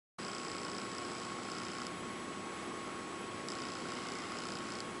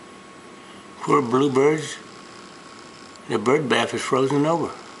Poor bluebirds. Their bird bath is frozen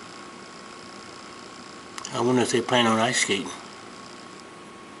over. I wonder if they plan on ice skating.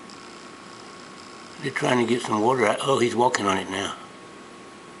 They're trying to get some water out. Oh, he's walking on it now.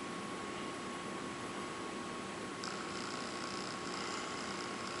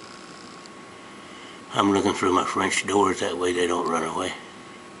 I'm looking through my French doors, that way they don't run away.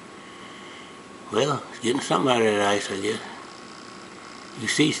 Well, it's getting something out of that ice, I guess. You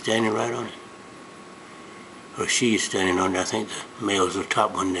see he's standing right on it. Or she is standing on it. I think the male's the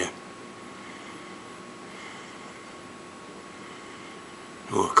top one there.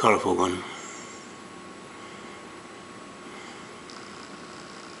 A more colorful one.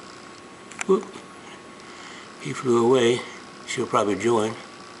 Whoop. He flew away. She'll probably join.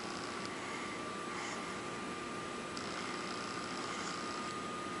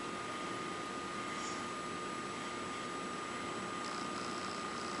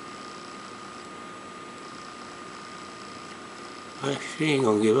 Well, she ain't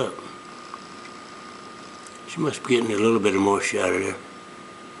gonna give up. She must be getting a little bit more shot of there.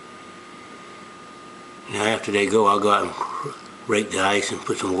 Now after they go, I'll go out and rake the ice and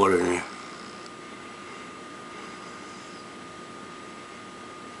put some water in there.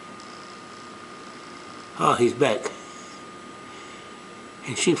 Oh, he's back.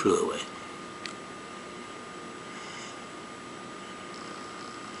 And she flew away.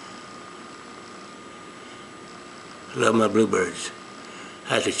 I love my bluebirds.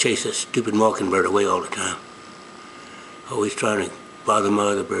 I have to chase that stupid mockingbird away all the time. Always trying to bother my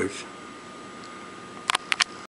other birds.